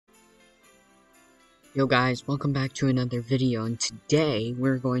Yo guys, welcome back to another video, and today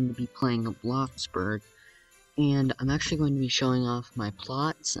we're going to be playing a BloxBurg, and I'm actually going to be showing off my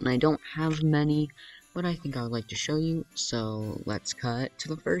plots, and I don't have many, but I think I would like to show you, so let's cut to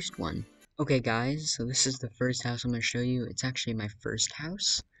the first one. Okay guys, so this is the first house I'm going to show you. It's actually my first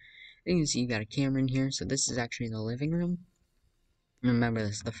house. You can see you got a camera in here, so this is actually the living room. Remember,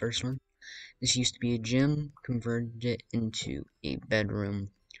 this is the first one. This used to be a gym, converted it into a bedroom.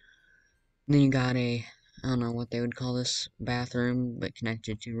 And then you got I don't know what they would call this, bathroom, but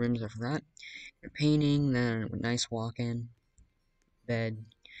connected to rooms, I forgot. Your painting, then a nice walk-in, bed.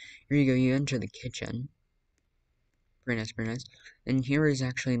 Here you go, you enter the kitchen. Very nice, very nice. And here is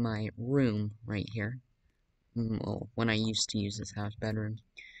actually my room, right here. Well, when I used to use this house, bedroom.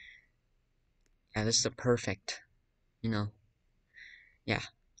 Yeah, this is a perfect, yeah.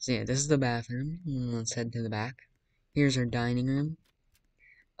 So yeah, this is the bathroom. Let's head to the back. Here's our dining room.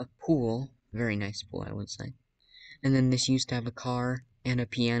 A pool, very nice pool, I would say. And then this used to have a car, and a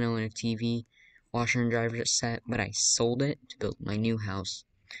piano, and a TV, washer and dryer set, but I sold it to build my new house.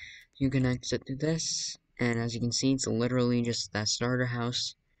 You can exit through this, and as you can see, it's literally just that starter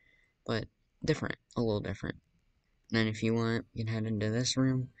house, but different, a little different. And then if you want, you can head into this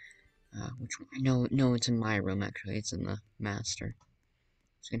room, which I know, no, it's in my room, actually, it's in the master.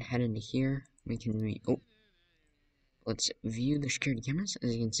 So you can head into here, let's view the security cameras.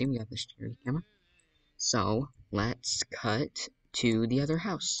 As you can see, we got the security camera. So, let's cut to the other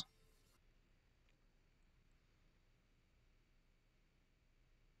house.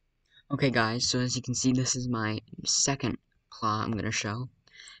 Okay guys, so as you can see, this is my second plot I'm going to show.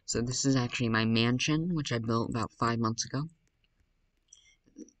 So this is actually my mansion, which I built about 5 months ago.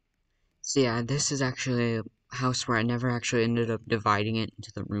 So yeah, this is actually a house where I never actually ended up dividing it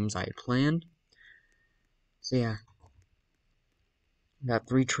into the rooms I had planned. So yeah, got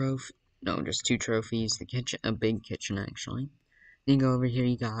just 2 trophies, the kitchen, a big kitchen actually. Then you go over here,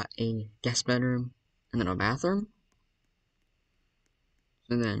 you got a guest bedroom, and then a bathroom.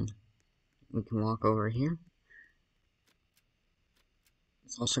 So then, we can walk over here.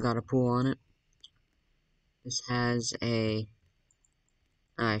 It's also got a pool on it. This has I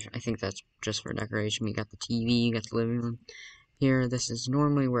think that's just for decoration. We got the TV, you got the living room. Here, this is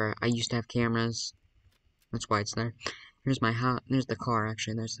normally where I used to have cameras. That's why it's there. Here's my house. There's the car,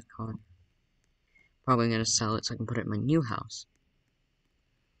 actually. There's the car. Probably gonna sell it so I can put it in my new house.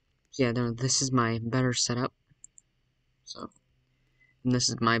 So yeah, this is my better setup. So, and this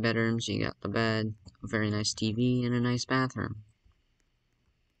is my bedroom. So you got the bed, a very nice TV, and a nice bathroom.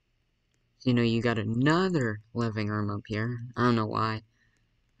 So, you got another living room up here. I don't know why.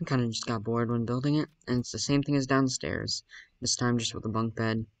 I kind of just got bored when building it, and it's the same thing as downstairs. This time just with a bunk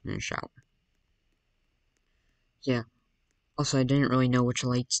bed and a shower. Yeah. Also, I didn't really know which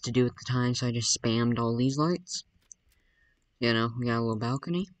lights to do at the time, so I just spammed all these lights. We got a little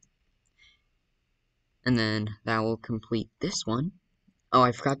balcony. And then that will complete this one. Oh,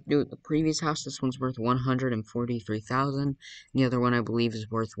 I forgot to do it the previous house. This one's worth 143,000. The other one, I believe, is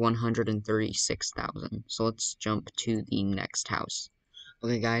worth 136,000. So let's jump to the next house.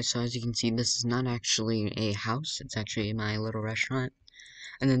 Okay, guys, so as you can see, this is not actually a house. It's actually my little restaurant.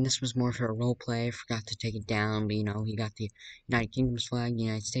 And then this was more for a role play. I forgot to take it down, but you got the United Kingdom's flag, the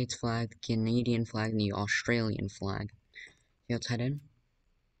United States flag, the Canadian flag, and the Australian flag. Okay, let's head in.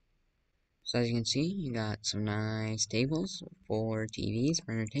 So as you can see, you got some nice tables, 4 TVs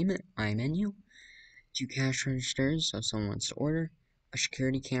for entertainment, my menu, 2 cash registers, so if someone wants to order, a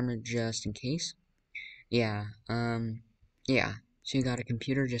security camera just in case. Yeah. So you got a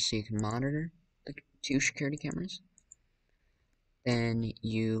computer just so you can monitor the 2 security cameras. Then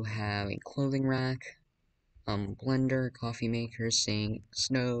you have a clothing rack, blender, coffee maker, sink,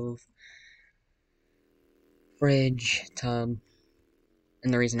 stove, fridge, tub.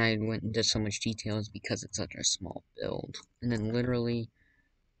 And the reason I went into so much detail is because it's such a small build. And then literally,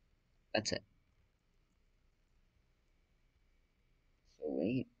 that's it. So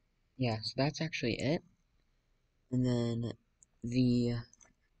wait. Yeah, so that's actually it. And then it's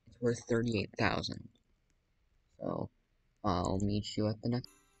worth 38,000. So I'll meet you at the next.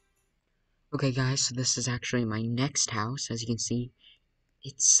 Okay guys, so this is actually my next house. As you can see,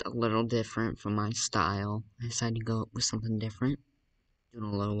 it's a little different from my style. I decided to go with something different.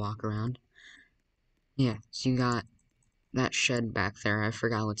 Doing a little walk around. Yeah, so you got that shed back there. I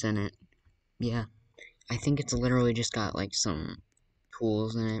forgot what's in it. Yeah, I think it's literally just got like some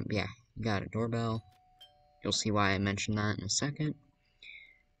tools in it. Yeah, you got a doorbell. You'll see why I mentioned that in a second.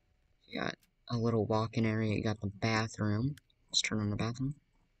 You got a little walk-in area. You got the bathroom. Let's turn on the bathroom.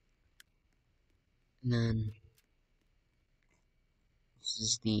 And then this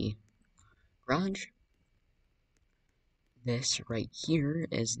is the garage. This right here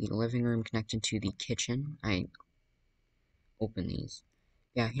is the living room connected to the kitchen. I open these.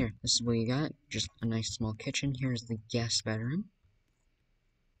 Yeah, here, this is what you got. Just a nice small kitchen. Here's the guest bedroom.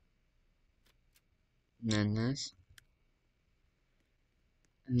 And then this.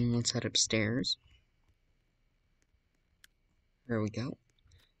 And then let's head upstairs. There we go.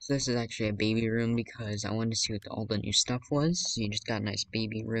 So this is actually a baby room because I wanted to see what all the new stuff was. So you just got a nice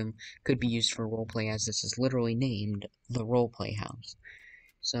baby room. Could be used for roleplay as this is literally named the roleplay house.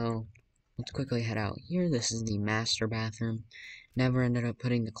 So let's quickly head out here. This is the master bathroom. Never ended up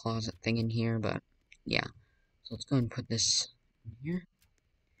putting the closet thing in here, but yeah. So let's go and put this in here.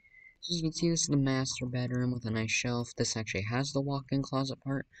 So as you can see, this is the master bedroom with a nice shelf. This actually has the walk-in closet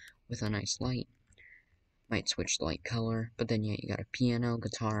part with a nice light. Might switch the light color, but then yeah, you got a piano,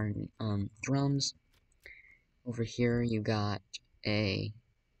 guitar, and drums. Over here, you got a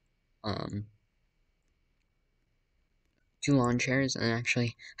two lawn chairs, and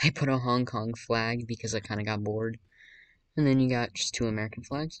actually, I put a Hong Kong flag because I kind of got bored. And then you got just two American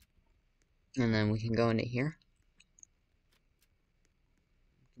flags. And then we can go into here.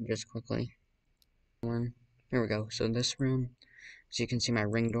 Just quickly. Here we go. So this room, so you can see my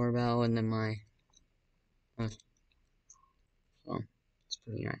Ring doorbell, and then my, so it's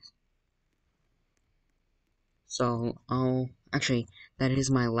pretty nice. So, actually, that is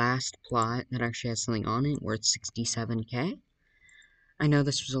my last plot that actually has something on it, worth 67K. I know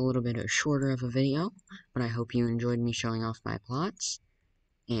this was a little bit shorter of a video, but I hope you enjoyed me showing off my plots,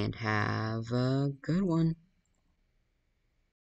 and have a good one.